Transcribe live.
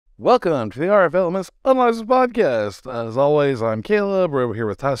Welcome to the RF Elements Unlicensed Podcast. As always, I'm Caleb. We're over here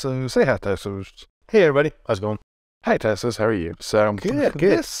with Tasos. Say hi, Tasos. Hey, everybody. How's it going? Hi, Tasos. How are you? So, Good.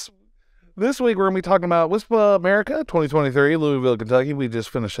 This week, we're going to be talking about WISPAMERICA 2023, Louisville, Kentucky. We just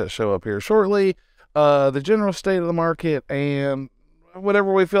finished that show up here shortly. The general state of the market and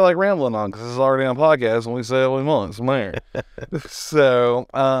whatever we feel like rambling on, because it's already on podcast and we say what we want. It's there. So,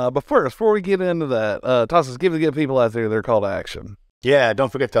 but first, before we get into that, Tasos, give the good people out there their call to action. Yeah,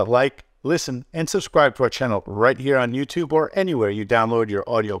 don't forget to like, listen, and subscribe to our channel right here on YouTube or anywhere you download your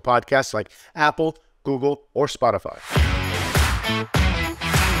audio podcasts like Apple, Google, or Spotify.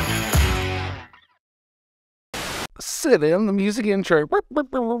 Sit in the music intro.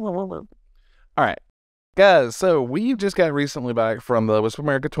 All right, guys, so we just got recently back from the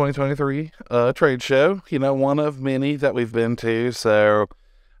WISPAMERICA 2023 trade show, one of many that we've been to. So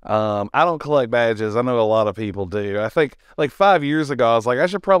I don't collect badges. I know a lot of people do. I think like 5 years ago, I was like, I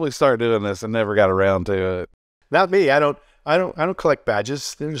should probably start doing this and never got around to it. Not me. I don't collect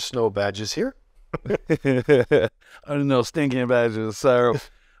badges. There's no badges here. I don't know, stinking badges. So,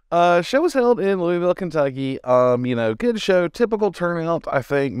 show was held in Louisville, Kentucky. Good show, typical turnout. I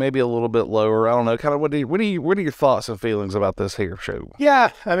think maybe a little bit lower. I don't know. Kind of what are your thoughts and feelings about this here show?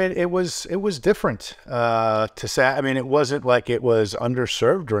 Yeah, I mean, it was different. To say, I mean, it wasn't like it was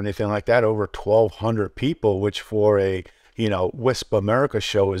underserved or anything like that. Over 1,200 people, which for a WISPAMERICA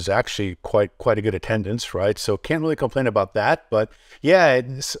show is actually quite a good attendance, right? So can't really complain about that. But yeah,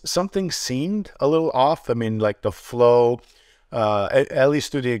 something seemed a little off. I mean, like the flow, at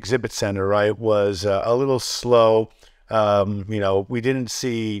least through the exhibit center, right, was a little slow. We didn't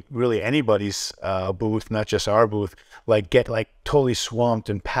see really anybody's booth, not just our booth, get totally swamped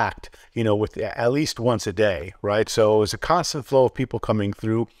and packed, with at least once a day, right? So it was a constant flow of people coming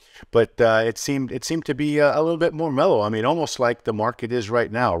through, but it seemed to be a little bit more mellow. I mean, almost like the market is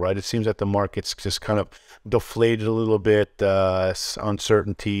right now, right? It seems that the market's just kind of deflated a little bit,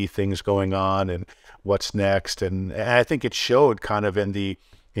 uncertainty, things going on, and what's next. And I think it showed kind of in the,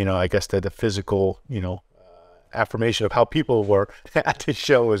 I guess the physical, affirmation of how people were at the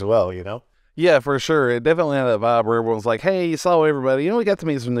show as well, Yeah, for sure. It definitely had that vibe where everyone's like, hey, you saw everybody. We got to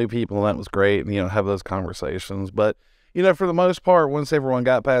meet some new people, and that was great, and, have those conversations. But, for the most part, once everyone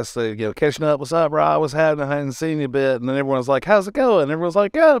got past the, catching up, what's up, bro? What's happening? I hadn't seen you a bit. And then everyone's like, how's it going? And everyone's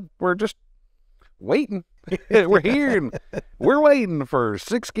like, yeah, we're just waiting. We're here, and we're waiting for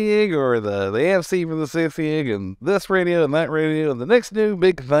 6 gig or the AFC for the 6 gig, and this radio and that radio, and the next new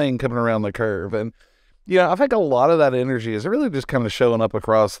big thing coming around the curve. And I think a lot of that energy is really just kind of showing up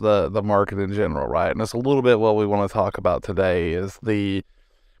across the market in general, right? And it's a little bit what we want to talk about today is the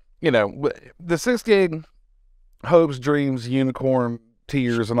 6 gig hopes, dreams, unicorn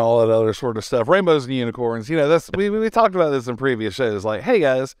tears, and all that other sort of stuff. Rainbows and unicorns. We talked about this in previous shows. Like, hey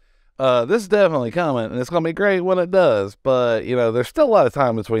guys, this is definitely coming, and it's going to be great when it does. But there's still a lot of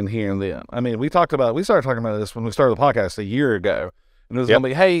time between here and then. I mean, we started talking about this when we started the podcast a year ago. And it was going to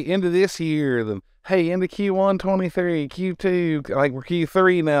be, hey, into this year, then, hey, into Q1 23, Q2, like we're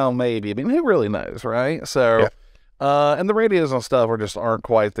Q3 now, maybe. I mean, who really knows, right? So, and the radios and stuff aren't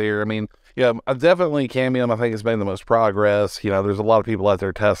quite there. I mean, definitely Cambium, I think, has made the most progress. There's a lot of people out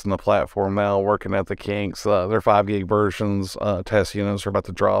there testing the platform now, working at the kinks. Their 5 gig versions, test units are about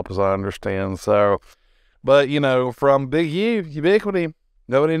to drop, as I understand. So, but, from Big U, Ubiquity,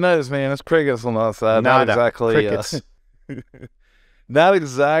 nobody knows, man. It's crickets on that side. Not exactly. Crickets. Not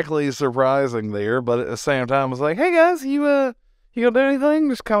exactly surprising there, but at the same time, I was like, hey guys, you gonna do anything?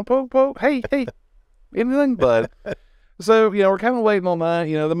 Just kind of poke, hey, anything? But, so, we're kind of waiting on that.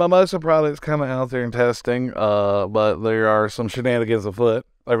 The Mimosa product's kind of out there in testing, but there are some shenanigans afoot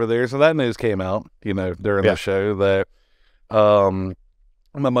over there. So that news came out, during the show that,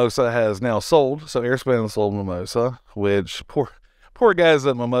 Mimosa has now sold. So Airspan sold Mimosa, which poor guys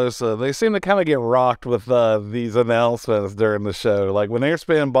at Mimosa, they seem to kind of get rocked with these announcements during the show. Like when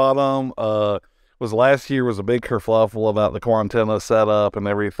Airspan bought them, was last year was a big kerfluffle about the Quantenna setup and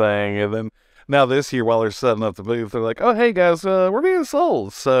everything. And then now this year, while they're setting up the booth, they're like, oh, hey guys, we're being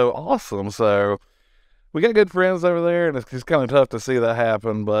sold. So awesome. So we got good friends over there, and it's kind of tough to see that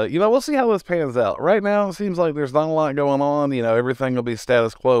happen. But, we'll see how this pans out. Right now, it seems like there's not a lot going on. Everything will be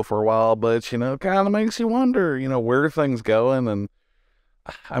status quo for a while, but, kind of makes you wonder, where things going. And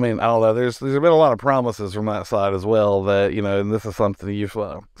I mean, I don't know. There's been a lot of promises from that side as well that, and this is something you've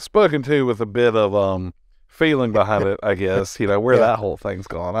spoken to with a bit of feeling behind it, I guess, where that whole thing's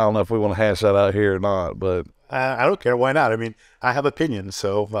gone. I don't know if we want to hash that out here or not, but I don't care. Why not? I mean, I have opinions,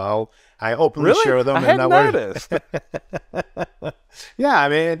 so I openly share them. I hadn't noticed. Yeah, I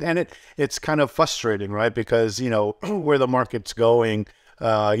mean, and it's kind of frustrating, right? Because, where the market's going,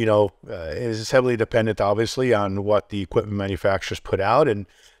 is heavily dependent, obviously, on what the equipment manufacturers put out. And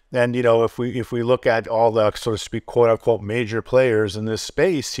if we look at all the, so to speak, quote unquote, major players in this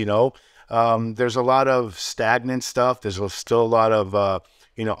space, there's a lot of stagnant stuff. There's still a lot of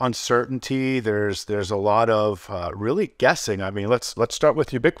uncertainty. There's a lot of really guessing. I mean, let's start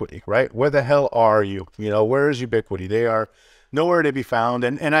with Ubiquiti, right? Where the hell are you? Where is Ubiquiti? They are nowhere to be found,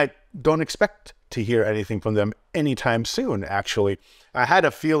 and I don't expect to hear anything from them anytime soon. Actually, I had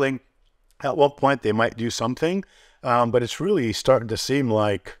a feeling at one point they might do something, but it's really starting to seem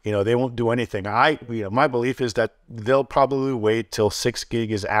like they won't do anything. My belief is that they'll probably wait till 6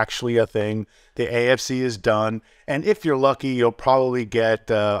 gig is actually a thing. The AFC is done, and if you're lucky, you'll probably get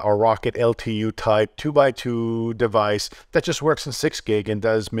a Rocket LTU type 2x2 device that just works in 6 gig and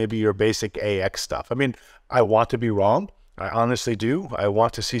does maybe your basic AX stuff. I mean, I want to be wrong. I honestly do. I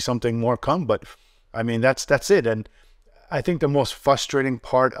want to see something more come, but I mean, that's it. And I think the most frustrating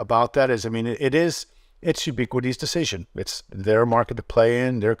part about that is, I mean, it's Ubiquiti's decision. It's their market to play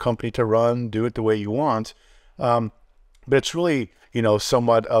in, their company to run, do it the way you want. But it's really,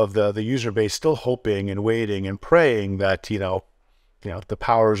 somewhat of the user base still hoping and waiting and praying that, the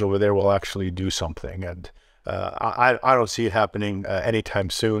powers over there will actually do something. And I don't see it happening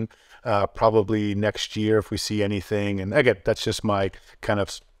anytime soon. Probably next year if we see anything. And again, that's just my kind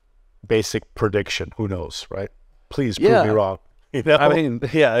of basic prediction. Who knows, right? Please prove me wrong. I mean,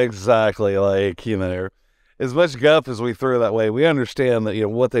 yeah, exactly. Like, as much guff as we throw that way, we understand that,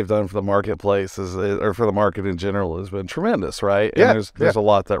 what they've done for the marketplace or for the market in general has been tremendous, right? Yeah. And there's a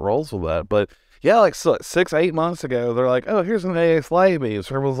lot that rolls with that. But yeah, like 6-8 months ago, they're like, oh, here's an AX light beam.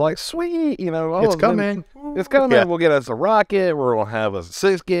 So everyone's like, sweet, it's coming. It's coming. Yeah. We'll get us a rocket. We're going to have a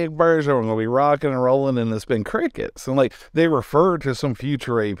 6 gig version. We're going to be rocking and rolling. And it's been crickets. And like, they refer to some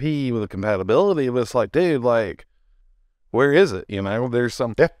future AP with a compatibility, but it's like, dude, like, where is it? There's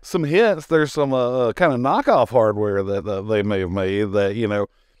some hints. There's some kind of knockoff hardware that they may have made that,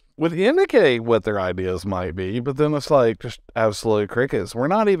 would indicate what their ideas might be. But then it's like just absolute crickets. We're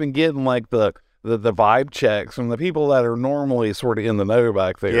not even getting like the vibe checks from the people that are normally sort of in the know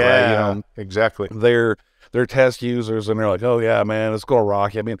back there. Yeah, right? exactly. They're test users and they're like, oh yeah, man, it's going to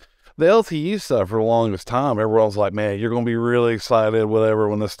rock. I mean, the LTE stuff for the longest time, everyone's like, man, you're going to be really excited, whatever,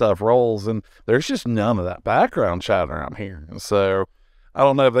 when this stuff rolls. And there's just none of that background chatter I'm hearing. So I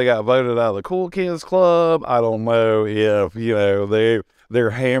don't know if they got voted out of the cool kids club. I don't know if, they're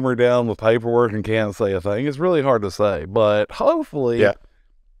hammered down with paperwork and can't say a thing. It's really hard to say, but hopefully,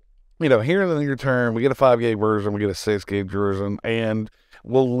 here in the near term, we get a 5 gig version, we get a 6 gig version, and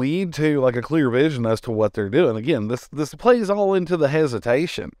will lead to like a clear vision as to what they're doing. Again, this plays all into the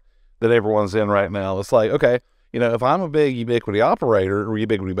hesitation that everyone's in right now. It's like, okay, if I'm a big Ubiquiti operator or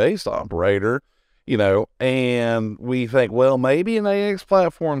Ubiquiti-based operator, and we think, well, maybe an AX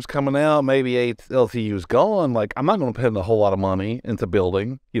platform's coming out, maybe LTU's gone. Like, I'm not going to put in a whole lot of money into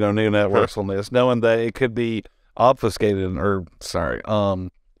building, new networks on this, knowing that it could be obfuscated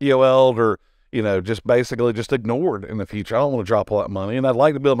EOL'd or, just basically just ignored in the future. I don't want to drop all that money, and I'd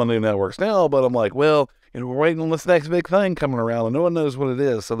like to build my new networks now, but I'm like, well, we're waiting on this next big thing coming around, and no one knows what it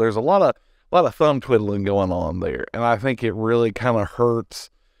is. So there's a lot of thumb twiddling going on there, and I think it really kind of hurts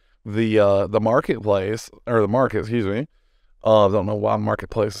the marketplace, or the market, excuse me. I don't know why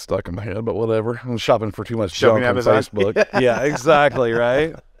marketplace is stuck in my head, but whatever. I'm shopping for too much junk on Facebook. Yeah, exactly,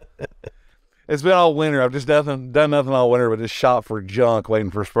 right? It's been all winter. I've just done nothing all winter but just shop for junk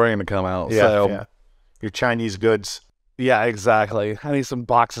waiting for spring to come out. Yeah. Your Chinese goods. Yeah, exactly. I need some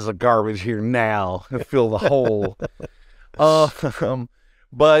boxes of garbage here now to fill the hole.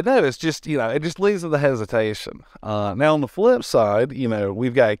 But no, it's just, it just leads to the hesitation. Now, on the flip side,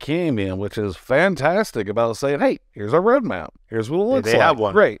 we've got Cambium, which is fantastic about saying, hey, here's our roadmap. Here's what it looks like. They have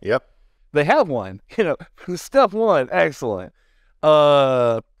one. Great. Yep. They have one. Step one, excellent.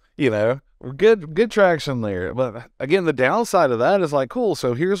 Good traction there. But again, the downside of that is like, cool,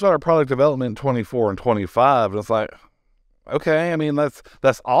 so here's our product development in 24 and 25. And it's like, okay, I mean,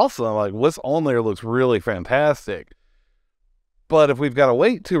 that's awesome. Like, what's on there looks really fantastic. But if we've got to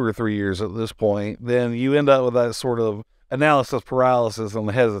wait 2 or 3 years at this point, then you end up with that sort of analysis paralysis and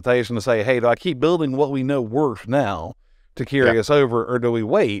the hesitation to say, hey, do I keep building what we know works now to carry us over, or do we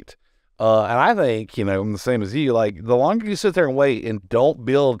wait? And I think, I'm the same as you, like, the longer you sit there and wait and don't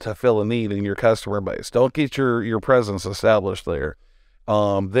build to fill a need in your customer base, don't get your presence established there,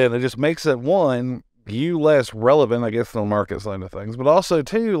 then it just makes it, one, you less relevant, I guess, on the market side of things, but also,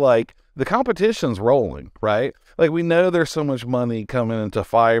 two, like, the competition's rolling, right? Like, we know there's so much money coming into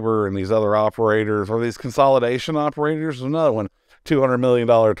fiber and these other operators, or these consolidation operators. There's another one, $200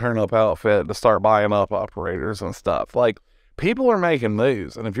 million turnip outfit to start buying up operators and stuff. Like, people are making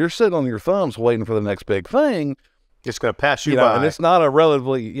moves. And if you're sitting on your thumbs waiting for the next big thing, it's going to pass you know, by. and it's not a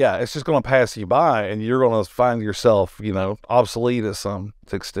relatively, it's just going to pass you by, and you're going to find yourself, obsolete at some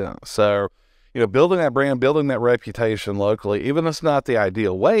extent. So, building that brand, building that reputation locally, even if it's not the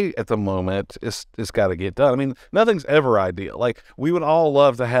ideal way at the moment, it's got to get done. I mean, nothing's ever ideal. Like, we would all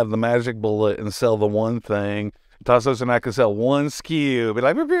love to have the magic bullet and sell the one thing. Tasos and I could sell one SKU, be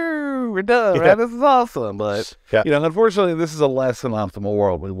like, we're done, right? This is awesome. But, unfortunately, this is a less than optimal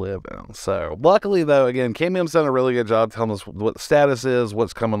world we live in. So, luckily, though, again, Cambium's done a really good job telling us what the status is,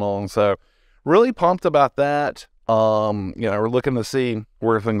 what's coming on. So, really pumped about that. We're looking to see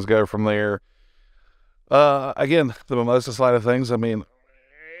where things go from there. Again, the mimosa side of things, I mean,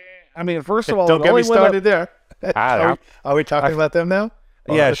 first of all, don't get me started there. Are we talking about them now?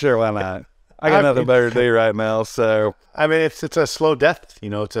 Yeah, sure, why not? I got nothing better to do right now, so. I mean, it's a slow death,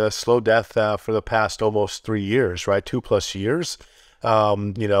 it's a slow death for the past almost 3 years, right? 2+ years.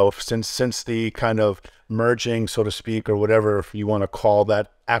 Since the kind of merging, so to speak, or whatever if you want to call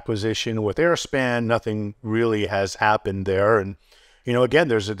that acquisition with Airspan, nothing really has happened there. And, again,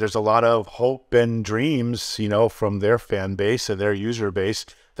 there's a lot of hope and dreams, from their fan base and their user base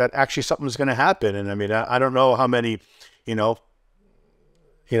that actually something's going to happen. And I mean, I don't know how many,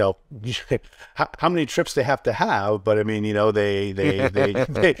 how many trips they have to have, but I mean, they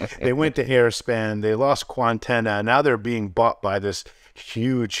went to Airspan, they lost Quantenna, now they're being bought by this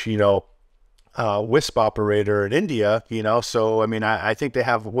huge, WISP operator in India, so I mean, I think they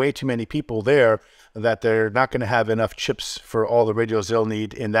have way too many people there that they're not going to have enough chips for all the radios they'll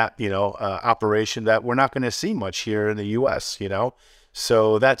need in that, operation, that we're not going to see much here in the US,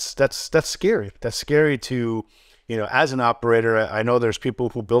 so that's scary. That's scary to, as an operator. I know there's people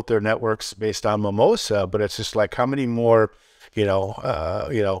who built their networks based on Mimosa, but it's just like, how many more,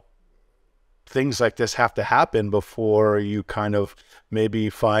 things like this have to happen before you kind of maybe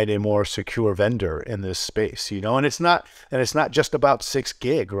find a more secure vendor in this space, and it's not just about 6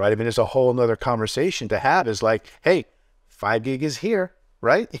 gig, right? I mean, there's a whole nother conversation to have, is like, hey, 5 gig is here,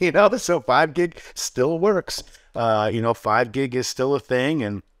 right? So 5 gig still works. 5 gig is still a thing,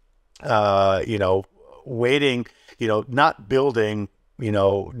 and, waiting, not building,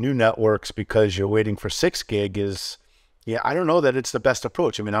 new networks because you're waiting for 6 gig is, I don't know that it's the best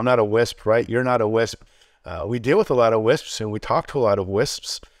approach. I mean, I'm not a WISP, right? You're not a WISP. We deal with a lot of WISPs and we talk to a lot of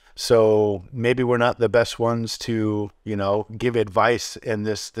WISPs. So maybe we're not the best ones to, give advice in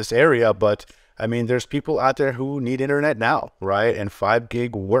this area, but I mean, there's people out there who need internet now, right? And 5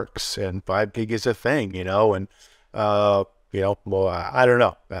 gig works, and 5 gig is a thing, and, well, I don't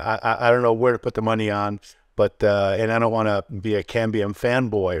know. I don't know where to put the money on, but, and I don't want to be a Cambium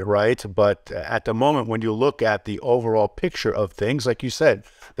fanboy, right? But at the moment, when you look at the overall picture of things, like you said,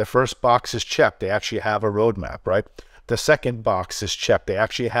 the first box is checked. They actually have a roadmap, right? The second box is checked. They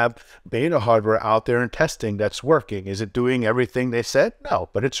actually have beta hardware out there and testing that's working. Is it doing everything they said? No,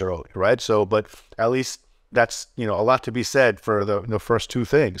 but it's early, right? So, but at least that's, a lot to be said for the first two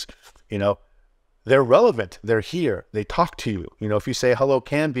things, They're relevant. They're here. They talk to you. If you say, hello,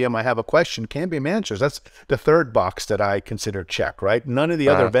 Cambium, I have a question, Cambium answers. That's the third box that I consider check, right? None of the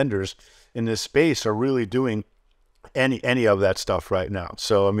other vendors in this space are really doing any of that stuff right now.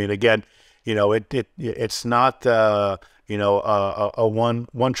 So, I mean, again, it's not, a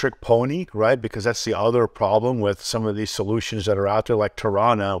one-trick pony, right? Because that's the other problem with some of these solutions that are out there, like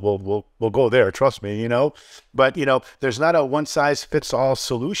Tirana. We'll go there, trust me, But, there's not a one-size-fits-all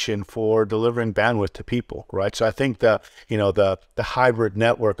solution for delivering bandwidth to people, right? So I think the hybrid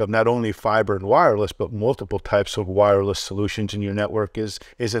network of not only fiber and wireless, but multiple types of wireless solutions in your network is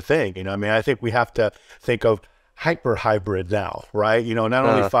a thing. I mean, I think we have to think of hyper hybrid now, right? Not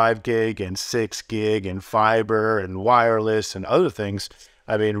only 5 gig and 6 gig and fiber and wireless and other things.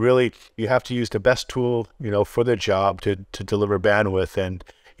 I mean, really, you have to use the best tool, for the job to deliver bandwidth. And,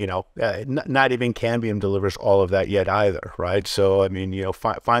 not even Cambium delivers all of that yet either, right? So, I mean,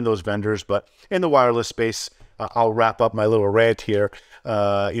 find those vendors. But in the wireless space, I'll wrap up my little rant here.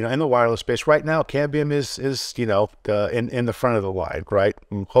 In the wireless space right now, Cambium is in the front of the line, right?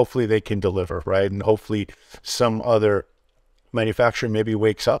 And hopefully they can deliver, right? And hopefully some other manufacturer maybe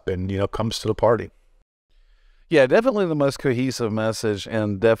wakes up and, comes to the party. Yeah, definitely the most cohesive message,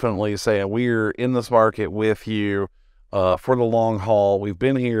 and definitely saying we're in this market with you for the long haul. We've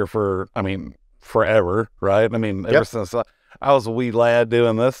been here for, forever, right? I mean, ever since I was a wee lad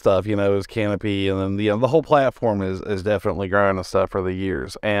doing this stuff, it was Canopy, and then, the whole platform is definitely growing and stuff for the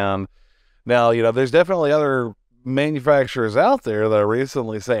years. And now, there's definitely other manufacturers out there that are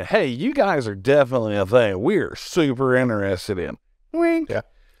recently saying, hey, you guys are definitely a thing we're super interested in. Wink.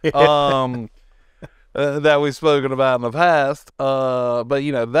 Yeah. that we've spoken about in the past. But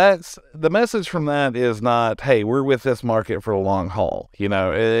that's the message from that is not, hey, we're with this market for the long haul.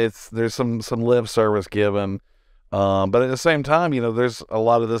 There's some lip service given, but at the same time, there's a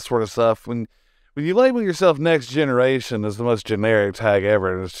lot of this sort of stuff when you label yourself next generation as the most generic tag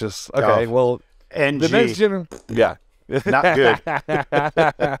ever. And it's just okay. Well, NG. The next generation, yeah, not good,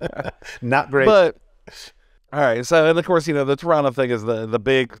 not great, but. All right, so and of course the Toronto thing is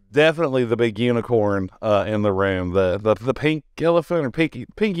definitely the big unicorn in the room, the pink elephant or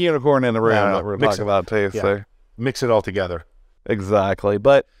pink unicorn in the room that we're talking about too. Yeah. So Mix it all together. Exactly,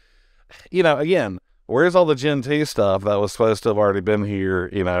 but again, where's all the Gen 2 stuff that was supposed to have already been here?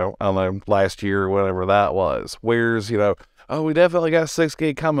 I don't know, last year or whatever that was. Where's oh, we definitely got 6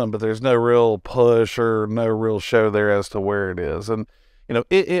 gig coming, but there's no real push or no real show there as to where it is. And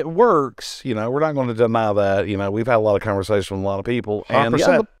it works. We're not going to deny that. We've had a lot of conversation with a lot of people, and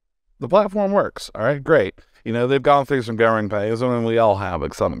the platform works. All right, great. They've gone through some growing pains. I mean, we all have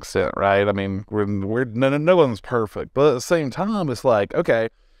to some extent, right? I mean, we're no one's perfect, but at the same time, it's like, okay,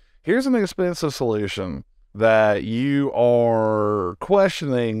 here's an expensive solution that you are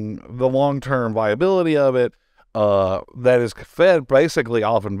questioning the long-term viability of it. That is fed basically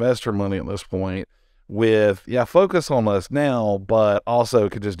off investor money at this point. With focus on us now, but also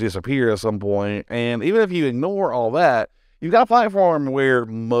could just disappear at some point. And even if you ignore all that, you've got a platform where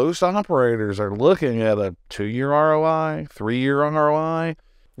most operators are looking at a 2-year ROI, 3-year ROI.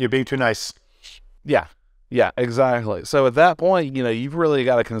 You're being too nice. Yeah, exactly. So at that point, you've really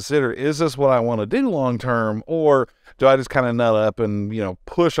got to consider, is this what I want to do long term, or do I just kind of nut up and,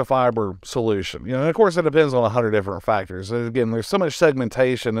 push a fiber solution? And of course, it depends on 100 different factors. And again, there's so much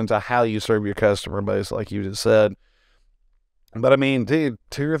segmentation into how you serve your customer base, like you just said. But I mean, dude,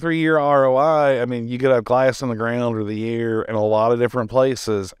 2 or 3 year ROI, I mean, you could have glass in the ground or the air in a lot of different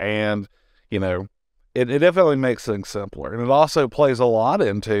places. And, it definitely makes things simpler. And it also plays a lot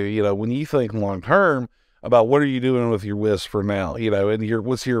into, when you think long term, about what are you doing with your WISP for now, and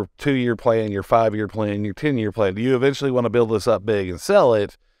what's your 2-year plan, your 5-year plan, your 10-year plan. Do you eventually want to build this up big and sell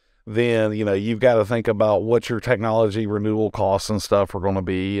it? Then, you've got to think about what your technology renewal costs and stuff are going to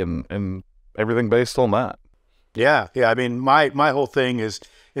be and everything based on that. Yeah. I mean, my whole thing is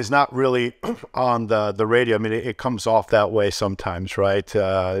not really on the radio. I mean, it comes off that way sometimes, right?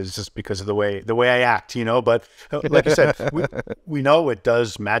 It's just because of the way I act, But like you said, we know it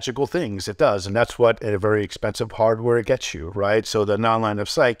does magical things. It does, and that's what a very expensive hardware gets you, right? So the non-line of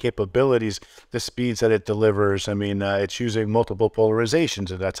sight capabilities, the speeds that it delivers. I mean, it's using multiple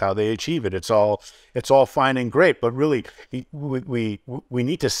polarizations, and that's how they achieve it. It's all fine and great, but really, we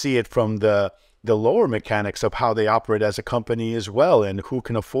need to see it from the lower mechanics of how they operate as a company as well, and who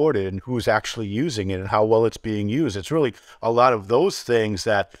can afford it and who's actually using it and how well it's being used. It's really a lot of those things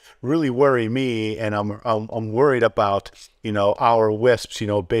that really worry me, and I'm worried about, our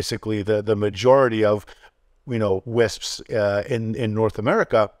WISPs, basically the majority of, WISPs in North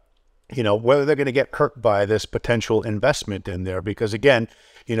America, whether they're going to get hurt by this potential investment in there. Because again,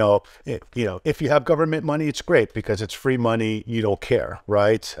 if you have government money, it's great because it's free money. You don't care,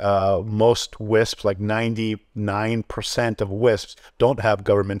 right? Most WISPs, like 99% of WISPs, don't have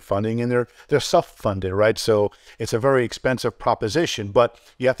government funding, and they're self-funded, right? So it's a very expensive proposition. But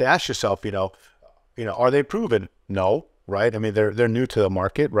you have to ask yourself, are they proven? No, right? I mean, they're new to the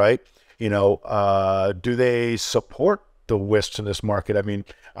market, right? Do they support the WISPs in this market? I mean,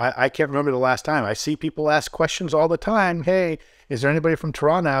 I can't remember the last time. I see people ask questions all the time. Hey, is there anybody from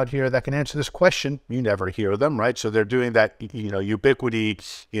Toronto out here that can answer this question? You never hear them, right? So they're doing that, ubiquity,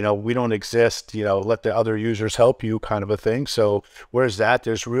 we don't exist, let the other users help you kind of a thing. So where's that?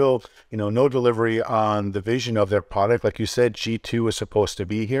 There's real, no delivery on the vision of their product. Like you said, G2 is supposed to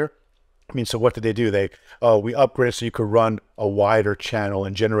be here. I mean, so what did they do? We upgraded so you could run a wider channel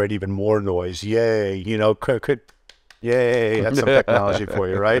and generate even more noise. Yay, yay, that's some technology for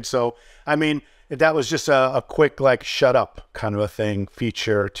you, right? So, I mean, that was just a quick, like, shut up kind of a thing,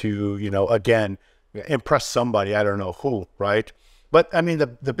 feature to, again, impress somebody. I don't know who, right? But, I mean,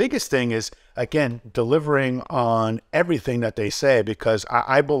 the biggest thing is, again, delivering on everything that they say, because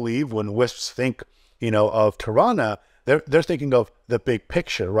I believe when WISPs think, of Toronto, they're thinking of the big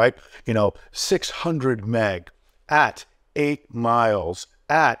picture, right? 600 meg at 8 miles,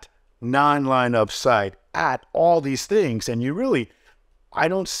 at non-line of sight, at all these things. And I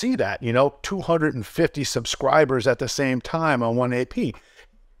don't see that, 250 subscribers at the same time on one AP.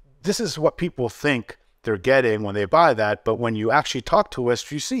 This is what people think they're getting when they buy that. But when you actually talk to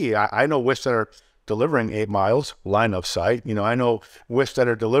WISPs, you see, I know WISPs that are delivering 8 miles, line of sight. I know WISPs that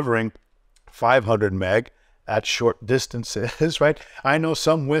are delivering 500 meg at short distances, right? I know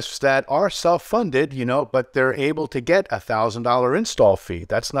some WISPs that are self-funded, you know, but they're able to get $1,000 install fee.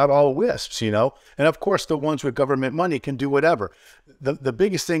 That's not all WISPs, you know. And of course, the ones with government money can do whatever. The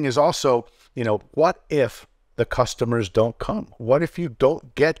biggest thing is also, you know, what if the customers don't come? What if you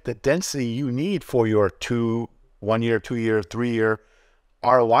don't get the density you need for your 1 year, 2 year, 3 year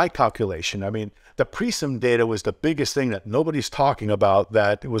ROI calculation? I mean, the pre-sim data was the biggest thing that nobody's talking about,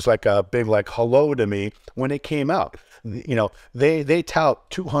 that it was like a big like hello to me when it came out. You know, they tout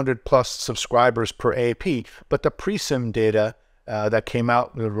 200 plus subscribers per AP, but the pre-sim data that came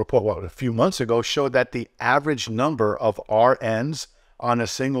out in the report a few months ago showed that the average number of RNs on a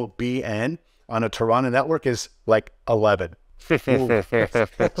single BN on a Toronto network is like 11.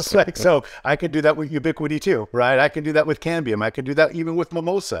 It's like, so I can do that with Ubiquity too, right? I can do that with Cambium. I can do that even with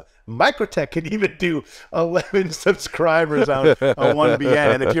Mimosa. Microtech can even do 11 subscribers on one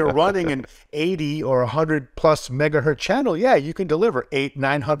BN. And if you're running an 80 or 100 plus megahertz channel, yeah, you can deliver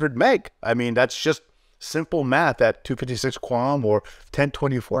 900 meg. I mean, that's just simple math at 256 QAM or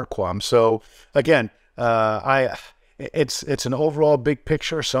 1024 QAM. So again, it's an overall big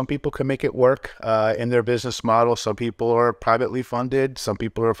picture. Some people can make it work in their business model. Some people are privately funded. Some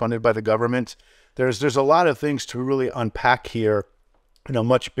people are funded by the government. There's a lot of things to really unpack here, and a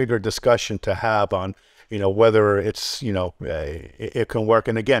much bigger discussion to have on, you know, whether it's, you know, it can work.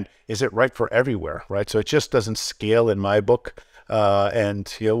 And again, is it right for everywhere, right? So it just doesn't scale in my book.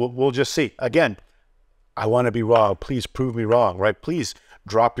 And, you know, we'll just see. Again, I want to be wrong. Please prove me wrong, right? Please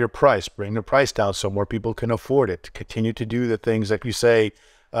drop your price, bring the price down so more people can afford it. Continue to do the things that you say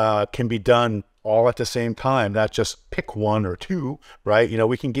can be done all at the same time, not just pick one or two, right? You know,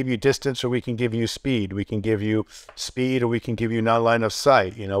 we can give you distance or we can give you speed. We can give you speed or we can give you non-line of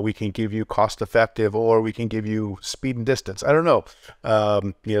sight. You know, we can give you cost effective or we can give you speed and distance. I don't know.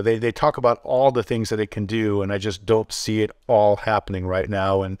 You know, they talk about all the things that it can do, and I just don't see it all happening right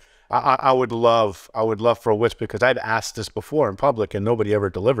now. And I would love for WISP, because I've asked this before in public and nobody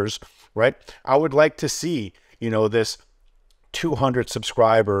ever delivers, right? I would like to see, you know, this 200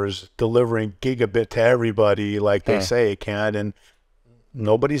 subscribers delivering gigabit to everybody like they say it can, and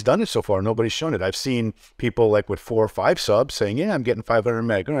nobody's done it so far. Nobody's shown it. I've seen people like with 4 or 5 subs saying, yeah, I'm getting 500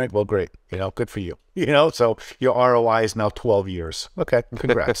 meg. All right, well, great. You know, good for you. You know, so your ROI is now 12 years. Okay,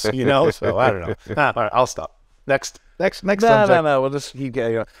 congrats. You know, so I don't know. All right, I'll stop. Next subject. No. We'll just keep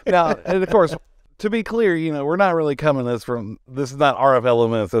going. Now, and of course, to be clear, you know, we're not really coming this is not RF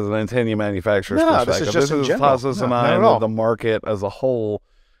Elements as an antenna manufacturer's perspective. This is just in general. Tasos and I of the market as a whole.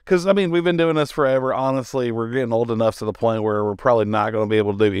 Because, I mean, we've been doing this forever. Honestly, we're getting old enough to the point where we're probably not going to be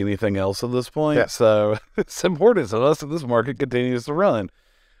able to do anything else at this point. Yeah. So it's important to us that this market continues to run.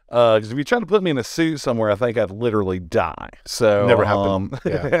 Because if you try to put me in a suit somewhere, I think I'd literally die. So never happened.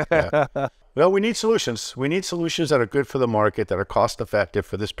 Yeah. Well, we need solutions. We need solutions that are good for the market, that are cost effective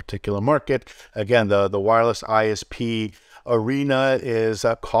for this particular market. Again, the wireless ISP arena is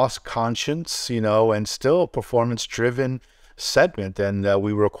a cost conscious, you know, and still performance driven segment, and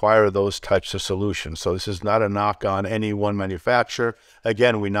we require those types of solutions. So this is not a knock on any one manufacturer.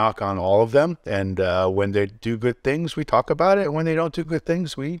 Again, we knock on all of them, and when they do good things, we talk about it. And when they don't do good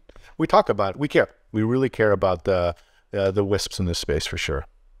things, we talk about it. We care. We really care about the WISPs in this space for sure.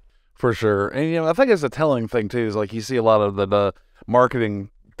 For sure. And, you know, I think it's a telling thing, too, is like you see a lot of the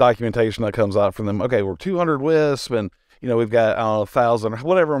marketing documentation that comes out from them. Okay, we're 200 WISP, and, you know, we've got 1,000,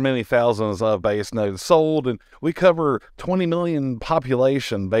 whatever many thousands of base nodes sold, and we cover 20 million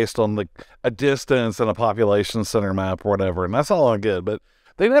population based on a distance and a population center map or whatever, and that's all on good. But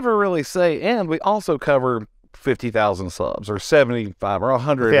they never really say, and we also cover 50,000 subs or 75 or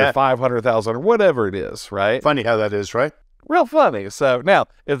 100 or 500,000 or whatever it is, right? Funny how that is, right? Real funny. So now,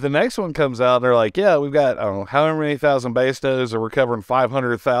 if the next one comes out, they're like, yeah, we've got, I don't know, however many thousand base nodes, or we're covering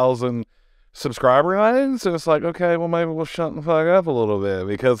 500,000 subscriber lines, and it's like, okay, well, maybe we'll shut the fuck up a little bit,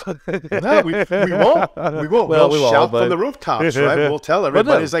 because no, we won't. Well, we'll shout from the rooftops, right? We'll tell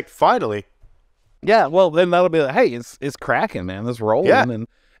everybody. It's like, finally. Yeah, well, then that'll be like, hey, it's cracking, man. It's rolling. Yeah. And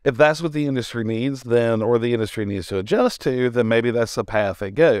if that's what the industry needs, then, or the industry needs to adjust to, then maybe that's the path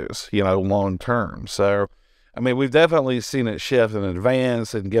it goes, you know, long term. So, I mean, we've definitely seen it shift and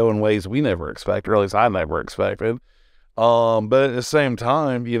advance and go in ways we never expected, or at least I never expected. But at the same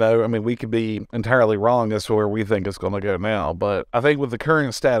time, you know, I mean, we could be entirely wrong as to where we think it's going to go now. But I think with the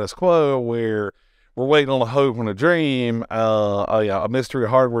current status quo, where we're waiting on a hope and a dream, a mystery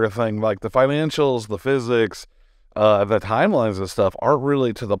hardware thing, like the financials, the physics, the timelines and stuff aren't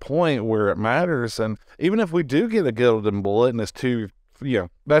really to the point where it matters. And even if we do get a golden bullet and it's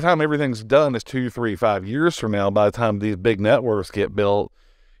by the time everything's done, it's 2, 3, 5 years from now, by the time these big networks get built,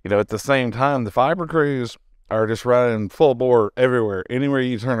 you know, at the same time, the fiber crews are just running full bore everywhere. Anywhere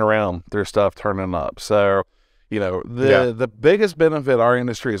you turn around, there's stuff turning up. So, the biggest benefit our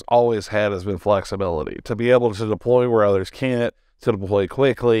industry has always had has been flexibility, to be able to deploy where others can't, to deploy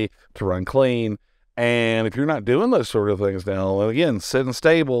quickly, to run clean. And if you're not doing those sort of things now, again, sitting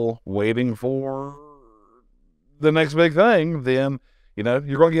stable, waiting for the next big thing, then, you're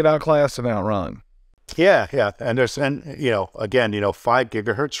going to get outclassed and outrun. Yeah, yeah. And again, 5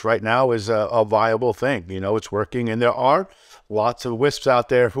 gigahertz right now is a viable thing. It's working. And there are lots of WISPs out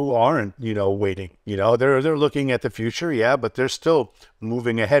there who aren't, waiting. They're looking at the future, yeah, but they're still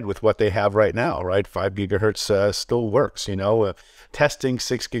moving ahead with what they have right now, right? 5 gigahertz still works, testing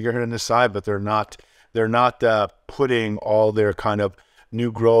 6 gigahertz on the side, but they're not putting all their kind of new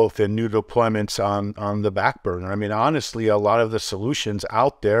growth and new deployments on the back burner. I mean, honestly, a lot of the solutions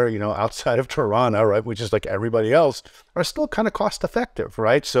out there, outside of Toronto, right, which is like everybody else, are still kind of cost effective,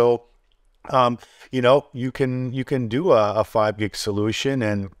 right? So, you can do a 5 gig solution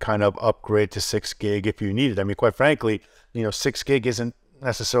and kind of upgrade to 6 gig if you need it. I mean, quite frankly, 6 gig isn't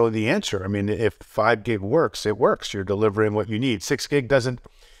necessarily the answer. I mean, if 5 gig works, it works. You're delivering what you need. 6 gig doesn't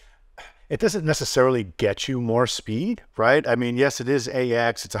necessarily get you more speed, right? I mean, yes, it is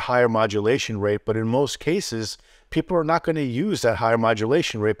AX, it's a higher modulation rate, but in most cases, people are not going to use that higher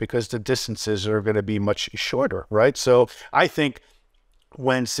modulation rate because the distances are going to be much shorter, right? So I think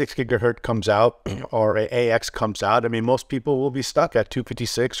when 6 gigahertz comes out or AX comes out, I mean, most people will be stuck at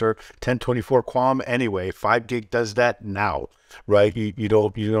 256 or 1024 QAM anyway. 5 gig does that now, right? You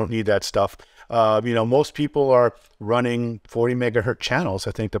don't need that stuff. Most people are running 40 megahertz channels.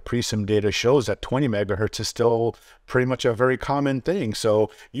 I think the presim data shows that 20 megahertz is still pretty much a very common thing. So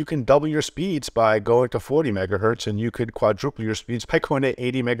you can double your speeds by going to 40 megahertz, and you could quadruple your speeds by going to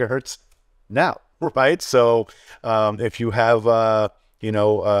 80 megahertz now, right? So if you have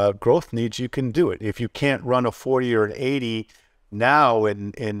growth needs, you can do it. If you can't run a 40 or an 80 now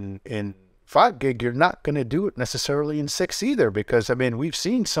in 5 gig, you're not going to do it necessarily in 6 either, because I mean, we've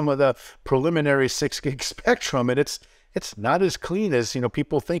seen some of the preliminary 6 gig spectrum, and it's not as clean as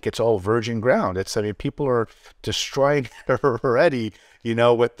people think. It's all virgin ground. People are destroying it already,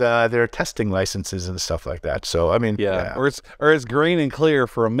 with their testing licenses and stuff like that. So I mean, yeah. Or it's green and clear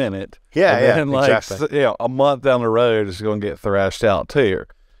for a minute. Yeah, and then, exactly. A month down the road, it's going to get thrashed out too.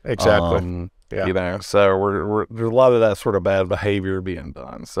 Exactly. Yeah. So there's a lot of that sort of bad behavior being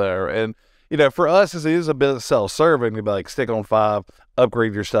done. So, and for us, it is a bit self-serving to be like, stick on 5,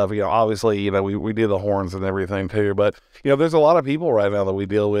 upgrade your stuff. Obviously, we do the horns and everything too, but there's a lot of people right now that we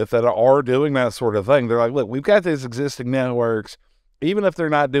deal with that are doing that sort of thing. They're like, look, we've got these existing networks. Even if they're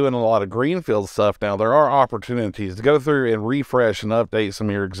not doing a lot of greenfield stuff now, there are opportunities to go through and refresh and update some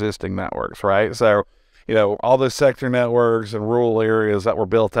of your existing networks, right? So, all those sector networks and rural areas that were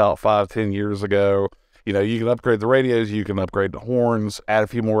built out 5-10 years ago, you can upgrade the radios, you can upgrade the horns, add a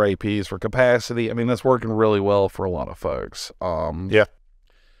few more APs for capacity. I mean, that's working really well for a lot of folks. Yeah.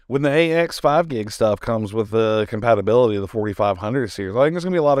 When the AX 5 gig stuff comes with the compatibility of the 4500 series, I think there's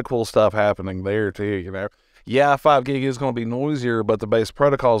going to be a lot of cool stuff happening there too, Yeah, 5 gig is going to be noisier, but the base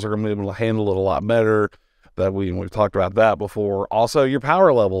protocols are going to be able to handle it a lot better. We've talked about that before. Also, your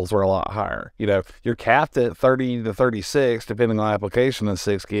power levels are a lot higher. You're capped at 30 to 36, depending on application in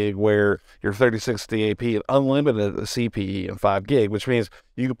 6 gig, where your 36 DAP is unlimited CPE in 5 gig, which means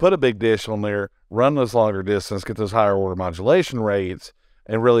you can put a big dish on there, run those longer distance, get those higher order modulation rates,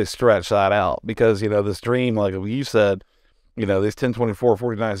 and really stretch that out. Because, this dream, like you said, these 1024,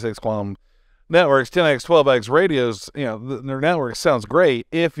 49.6 QAM networks, 10x, 12x radios, their network sounds great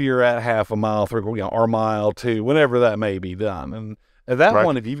if you're at half a mile, or mile to whenever that may be done. And at that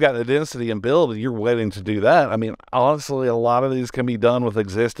point, if you've got the density and build and you're waiting to do that, I mean, honestly, a lot of these can be done with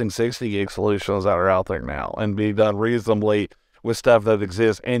existing 60 gig solutions that are out there now and be done reasonably with stuff that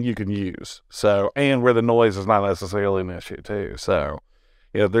exists and you can use. So, and where the noise is not necessarily an issue too. So,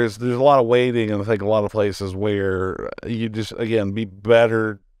 there's a lot of waiting, and I think a lot of places where you just, again, be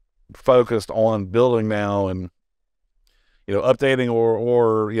better focused on building now and updating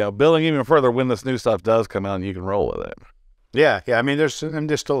or building even further when this new stuff does come out and you can roll with it. Yeah. I mean, there's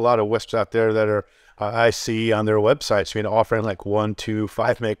still a lot of WISPs out there that are I see on their websites, offering like 1, 2,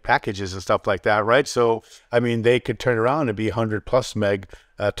 5 meg packages and stuff like that, right? So I mean, they could turn around and be 100 plus meg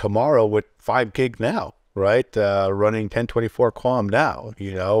tomorrow with 5 gig now, right? Running 1024 QAM now,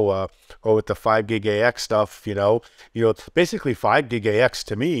 or with the 5 gig AX stuff, basically 5 gig AX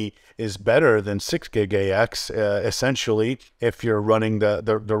to me is better than 6 gig AX, essentially, if you're running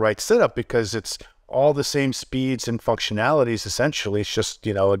the right setup, because it's all the same speeds and functionalities, essentially. It's just,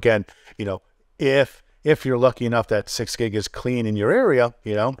 again, if you're lucky enough that 6 gig is clean in your area,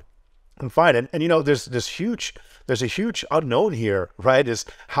 fine. And you know, there's a huge unknown here, right? Is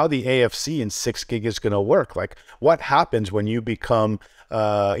how the AFC and 6 gig is going to work. Like, what happens when you become,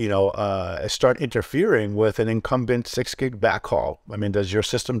 start interfering with an incumbent 6 gig backhaul? I mean, does your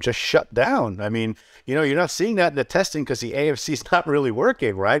system just shut down? I mean, you know, you're not seeing that in the testing because the AFC is not really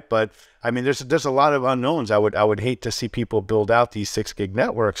working, right? But I mean, there's a lot of unknowns. I would hate to see people build out these 6 gig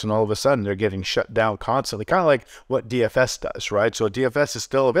networks and all of a sudden they're getting shut down constantly, kind of like what DFS does, right? So DFS is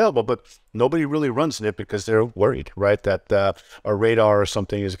still available, but nobody really runs it because they're worried, right, that a radar or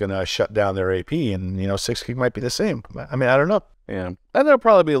something is going to shut down their AP, and you know, 6 gig might be the same. I mean, I don't know. Yeah, and there'll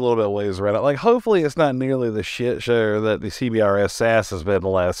probably be a little bit of ways around it. Like, hopefully it's not nearly the shit show that the CBRS SAS has been the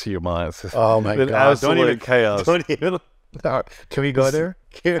last few months. Oh my God. Absolute chaos. Don't even. Can we go there?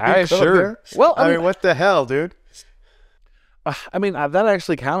 Can we go sure. there? Well, I mean, what the hell, dude? I mean, that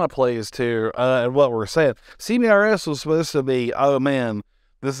actually kind of plays to what we're saying. CBRS was supposed to be, oh man,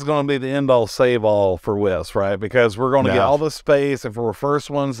 this is going to be the end-all, save-all for WISP, right? Because we're going to get all the space. If we're first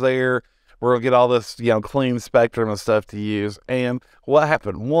ones there, we're going to get all this, you know, clean spectrum and stuff to use. And what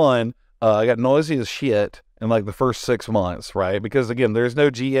happened? One, I got noisy as shit in like the first 6 months, right? Because again, there's no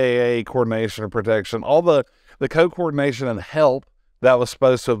GAA coordination or protection. All the co-coordination and help that was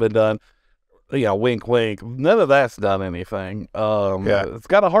supposed to have been done, you know, wink, wink, none of that's done anything. It's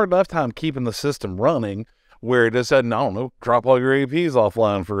got a hard enough time keeping the system running where it just doesn't, I don't know, drop all your APs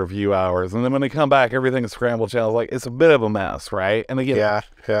offline for a few hours. And then when they come back, everything's scrambled channels. Like, it's a bit of a mess, right? And again,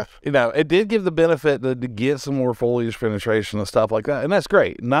 you know, it did give the benefit to get some more foliage penetration and stuff like that. And that's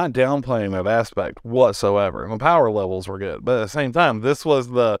great. Not downplaying that aspect whatsoever. And the power levels were good. But at the same time, this was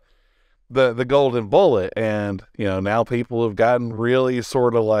the golden bullet. And, you know, now people have gotten really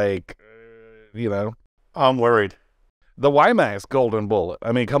sort of like, you know, I'm worried. The WiMAX golden bullet.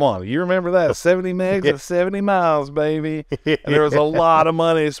 I mean, come on. You remember that? 70 megs at 70 miles, baby. And there was a lot of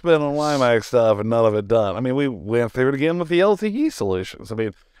money spent on WiMAX stuff and none of it done. I mean, we went through it again with the LTE solutions. I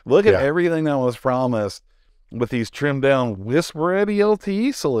mean, look at everything that was promised with these trimmed down WISP-ready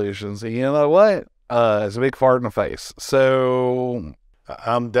LTE solutions. And you know what? It's a big fart in the face. So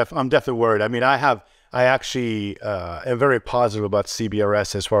I'm definitely worried. I mean, I actually am very positive about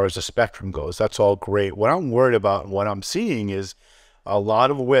CBRS as far as the spectrum goes. That's all great. What I'm worried about and what I'm seeing is a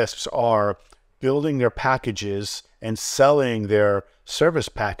lot of WISPs are building their packages and selling their service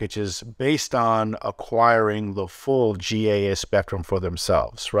packages based on acquiring the full GAA spectrum for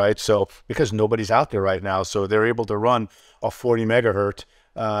themselves, right? So because nobody's out there right now, so they're able to run a 40 megahertz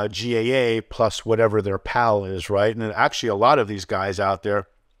GAA plus whatever their PAL is, right? And actually a lot of these guys out there,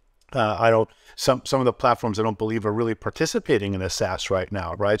 some of the platforms I don't believe are really participating in a SAS right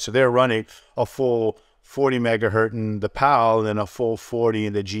now, right? So they're running a full 40 megahertz in the PAL and then a full 40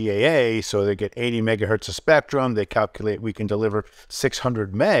 in the GAA. So they get 80 megahertz of spectrum. They calculate we can deliver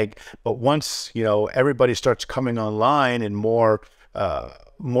 600 meg. But once, you know, everybody starts coming online and more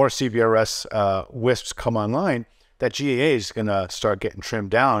CBRS WISPs come online, that GAA is going to start getting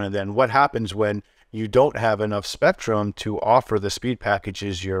trimmed down. And then what happens when you don't have enough spectrum to offer the speed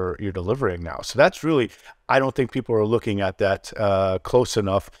packages you're delivering now? So that's really, I don't think people are looking at that close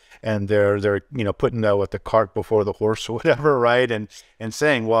enough, and they're you know, putting the cart before the horse or whatever, right? And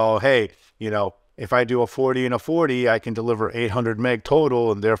saying, well, hey, you know, if I do a 40 and a 40, I can deliver 800 meg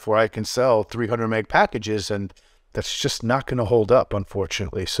total, and therefore I can sell 300 meg packages, and that's just not going to hold up,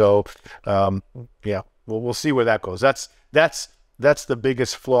 unfortunately. So yeah, we'll see where that goes. That's the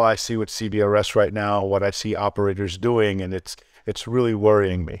biggest flaw I see with CBRS right now, what I see operators doing, and it's really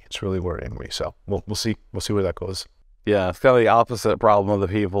worrying me. It's really worrying me. So we'll see where that goes. Yeah, it's kind of the opposite problem of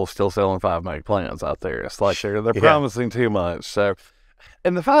the people still selling 5 meg plans out there. It's like they're promising too much. So,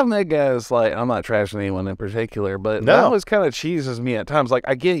 and the 5 meg guys, like, I'm not trashing anyone in particular, but that always kind of cheeses me at times. Like,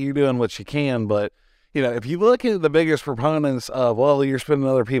 I get you doing what you can, but you know, if you look at the biggest proponents of, well, you're spending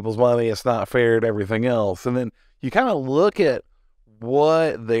other people's money, it's not fair and everything else, and then you kind of look at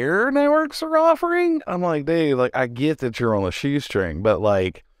what their networks are offering, I'm like, dude, like, I get that you're on a shoestring, but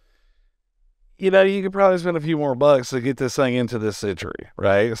like, you know, you could probably spend a few more bucks to get this thing into this century,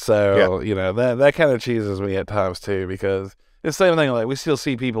 right? So, you know, that kind of cheeses me at times too, because it's the same thing, like, we still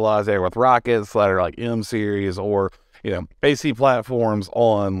see people out there with rockets that are like M series or, you know, AC platforms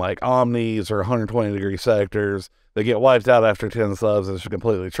on like Omnis or 120-degree sectors that get wiped out after 10 subs and it's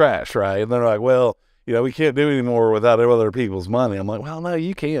completely trashed, right? And they're like, well, you know, we can't do anymore without other people's money. I'm like, well, no,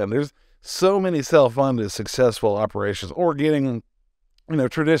 you can. There's so many self-funded successful operations or getting, you know,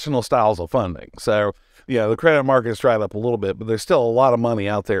 traditional styles of funding. So, you know, the credit market's dried up a little bit, but there's still a lot of money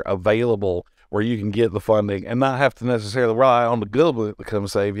out there available where you can get the funding and not have to necessarily rely on the government to come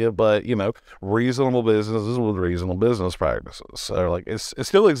save you, but, you know, reasonable businesses with reasonable business practices. So, like, it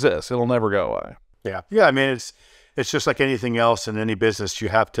still exists. It'll never go away. Yeah. Yeah. I mean, it's just like anything else in any business. You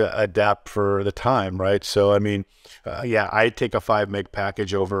have to adapt for the time, right? So, I mean, yeah, I take a 5 meg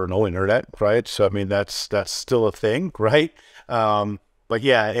package over no internet, right? So, I mean, that's still a thing, right? But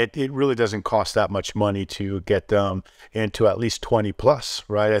yeah, it really doesn't cost that much money to get them into at least 20 plus,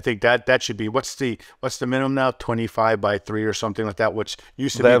 right? I think that should be, what's the minimum now? 25 by 3 or something like that, which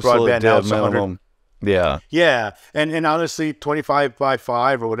used to be broadband. Now it's 100. Yeah. Yeah. And honestly, 25 by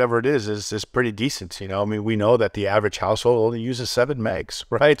 5 or whatever it is pretty decent. You know, I mean, we know that the average household only uses 7 megs,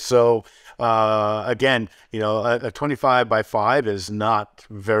 right? So, again, you know, a 25 by 5 is not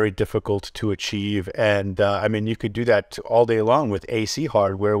very difficult to achieve. And, I mean, you could do that all day long with AC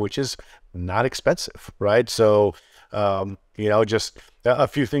hardware, which is not expensive, right? So, you know, just a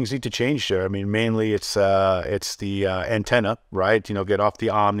few things need to change there. I mean, mainly it's the antenna, right? You know, get off the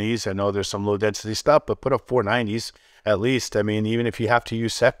Omnis. I know there's some low density stuff, but put up 490s at least. I mean, even if you have to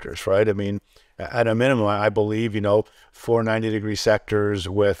use sectors, right? I mean, at a minimum, I believe, you know, 490-degree sectors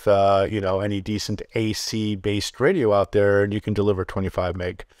with, you know, any decent AC based radio out there, and you can deliver 25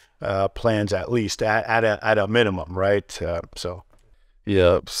 meg plans at least at a minimum, right? So,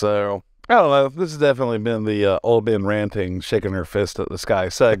 yep. So, I don't know. This has definitely been the old Ben ranting, shaking her fist at the sky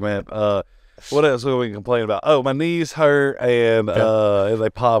segment. What else will we complain about? Oh, my knees hurt and they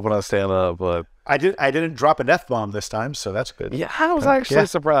pop when I stand up. But I didn't drop an F-bomb this time, so that's good. Yeah, I was actually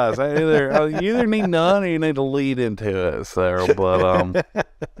surprised. You either need none or you need to lead into it. So,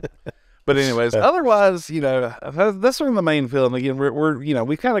 but anyways, otherwise, you know, that's sort of the main feeling. Again, we're you know,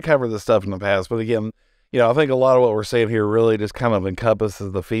 we kind of covered this stuff in the past, but again, you know, I think a lot of what we're saying here really just kind of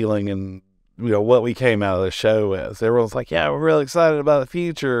encompasses the feeling and, you know, what we came out of the show with. Everyone's like, yeah, we're really excited about the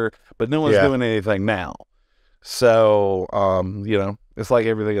future, but no one's doing anything now. So, you know, it's like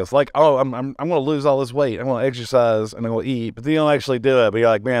everything else. Like, oh, I'm going to lose all this weight. I'm going to exercise and I'm going to eat, but then you don't actually do it. But you're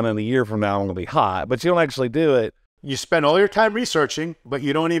like, man, in a year from now, I'm going to be hot. But you don't actually do it. You spend all your time researching, but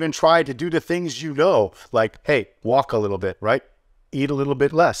you don't even try to do the things you know. Like, hey, walk a little bit, right? Eat a little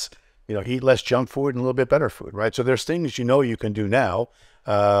bit less. You know, eat less junk food and a little bit better food, right? So there's things you know you can do now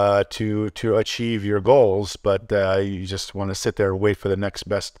to achieve your goals, but you just want to sit there and wait for the next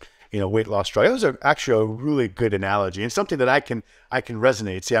best, you know, weight loss drug. That was actually a really good analogy and something that I can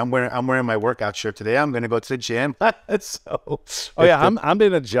resonate. See, I'm wearing my workout shirt today. I'm going to go to the gym. Oh yeah, I'm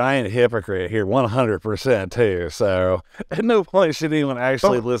being a giant hypocrite here, 100% too. So at no point should anyone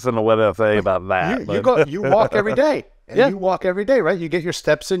actually listen to what I say about that. You walk every day. And you walk every day, right? You get your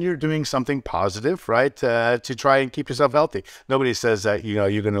steps in, you're doing something positive, right? To try and keep yourself healthy. Nobody says that, you know,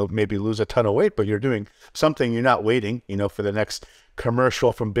 you're going to maybe lose a ton of weight, but you're doing something. You're not waiting, you know, for the next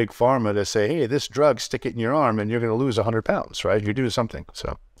commercial from Big Pharma to say, hey, this drug, stick it in your arm and you're going to lose 100 pounds, right? You're doing something.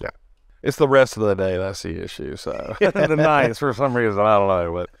 So, yeah. It's the rest of the day that's the issue. So the nights, for some reason, I don't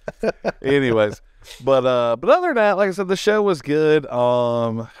know. But anyways, but other than that, like I said, the show was good.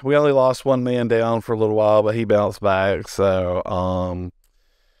 We only lost one man down for a little while, but he bounced back. So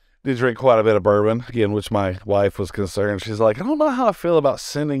did drink quite a bit of bourbon again, which my wife was concerned. She's like, I don't know how I feel about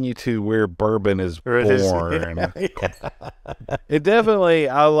sending you to where bourbon is born. It definitely.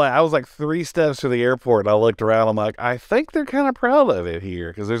 I was like 3 steps to the airport, and I looked around. I'm like, I think they're kind of proud of it here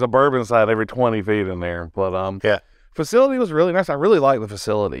because there's a bourbon side every 20 feet in there. But facility was really nice. I really liked the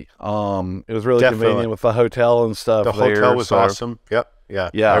facility. It was really convenient with the hotel and stuff. The hotel was awesome. Yep. Yeah.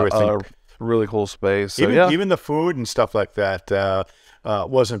 Everything. Really cool space. So, even the food and stuff like that.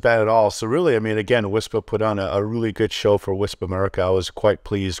 Wasn't bad at all. So really, I mean, again, WISPA put on a really good show for WISPAMERICA. I was quite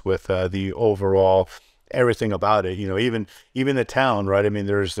pleased with the overall everything about it. You know, even the town, right? I mean,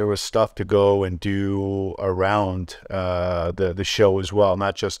 there was stuff to go and do around the show as well,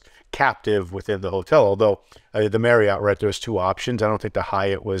 not just captive within the hotel. Although the Marriott, right, there was 2 options. I don't think the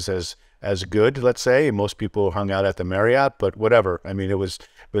Hyatt was as good. Let's say most people hung out at the Marriott, but whatever. I mean, it was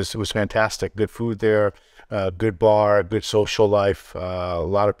fantastic. Good food there. Good bar, good social life. A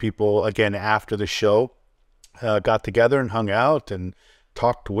lot of people, again, after the show, got together and hung out and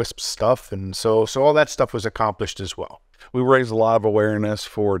talked WISP stuff. And so all that stuff was accomplished as well. We raised a lot of awareness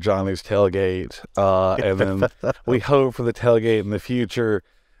for Johnny's tailgate. And then we hope for the tailgate in the future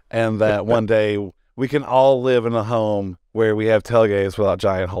and that one day we can all live in a home where we have tailgates without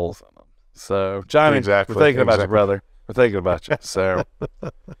giant holes in them. So, Johnny, we're thinking about you, brother. We're thinking about you. So...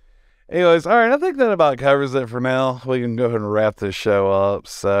 Anyways, all right, I think that about covers it for now. We can go ahead and wrap this show up.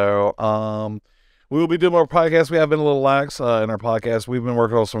 So, We will be doing more podcasts. We have been a little lax in our podcast. We've been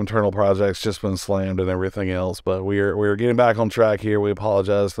working on some internal projects, just been slammed and everything else. But we're getting back on track here. We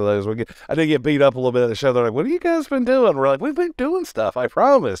apologize for those. I did get beat up a little bit at the show. They're like, "What have you guys been doing?" We're like, "We've been doing stuff. I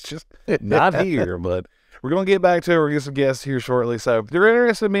promise, just not here." But we're going to get back to it. We're going to get some guests here shortly. So if you're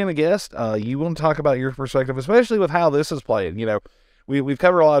interested in being a guest, you want to talk about your perspective, especially with how this is played. You know, we've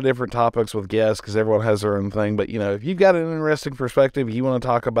covered a lot of different topics with guests because everyone has their own thing. But, you know, if you've got an interesting perspective, you want to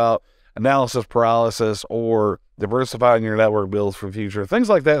talk about analysis paralysis or diversifying your network builds for future, things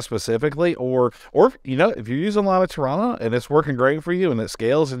like that specifically, or you know, if you're using a lot of Toronto and it's working great for you and it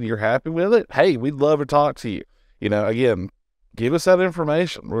scales and you're happy with it, hey, we'd love to talk to you. You know, again, give us that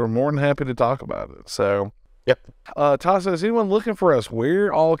information. We're more than happy to talk about it. So, yep. Tasos, is anyone looking for us?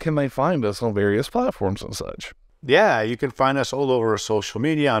 Where all can they find us on various platforms and such? Yeah, you can find us all over social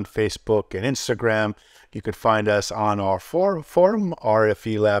media on Facebook and Instagram. You could find us on our forum,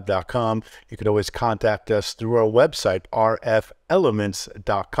 rfelab.com. You could always contact us through our website,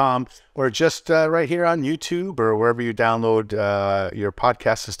 rfelements.com, or just right here on YouTube or wherever you download your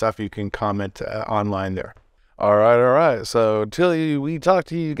podcasts and stuff. You can comment online there. All right. So until we talk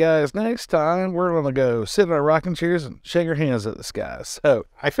to you guys next time, we're going to go sit in our rocking chairs and shake our hands at the sky. So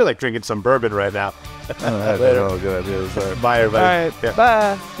I feel like drinking some bourbon right now. That's a good idea. So. Bye, everybody. All right. Yeah.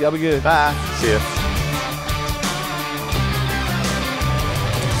 Bye. Y'all be good. Bye. See ya.